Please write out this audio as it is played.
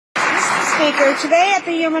Speaker, today at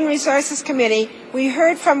the Human Resources Committee, we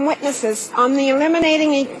heard from witnesses on the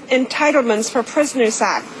Eliminating Entitlements for Prisoners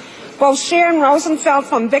Act. Both Sharon Rosenfeld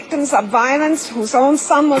from Victims of Violence, whose own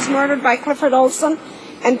son was murdered by Clifford Olson,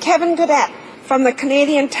 and Kevin Gaudet from the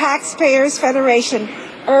Canadian Taxpayers Federation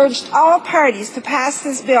urged all parties to pass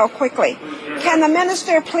this bill quickly. Can the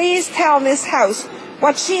Minister please tell this House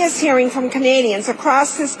what she is hearing from Canadians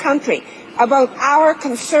across this country about our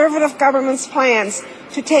Conservative government's plans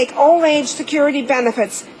to take old age security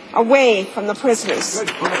benefits away from the prisoners?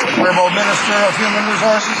 Honourable Minister of Human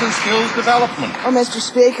Resources and Skills Development. Mr.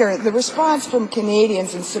 Speaker, the response from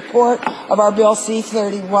Canadians in support of our Bill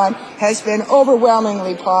C-31 has been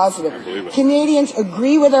overwhelmingly positive. Canadians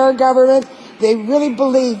agree with our government. They really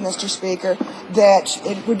believe, Mr. Speaker, that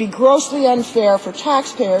it would be grossly unfair for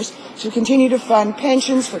taxpayers to continue to fund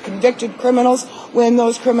pensions for convicted criminals when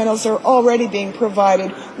those criminals are already being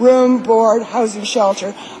provided room, board, housing,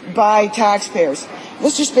 shelter by taxpayers.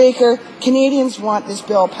 Mr. Speaker, Canadians want this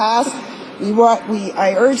bill passed.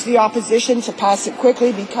 I urge the opposition to pass it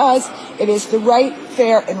quickly because it is the right,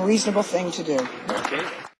 fair, and reasonable thing to do.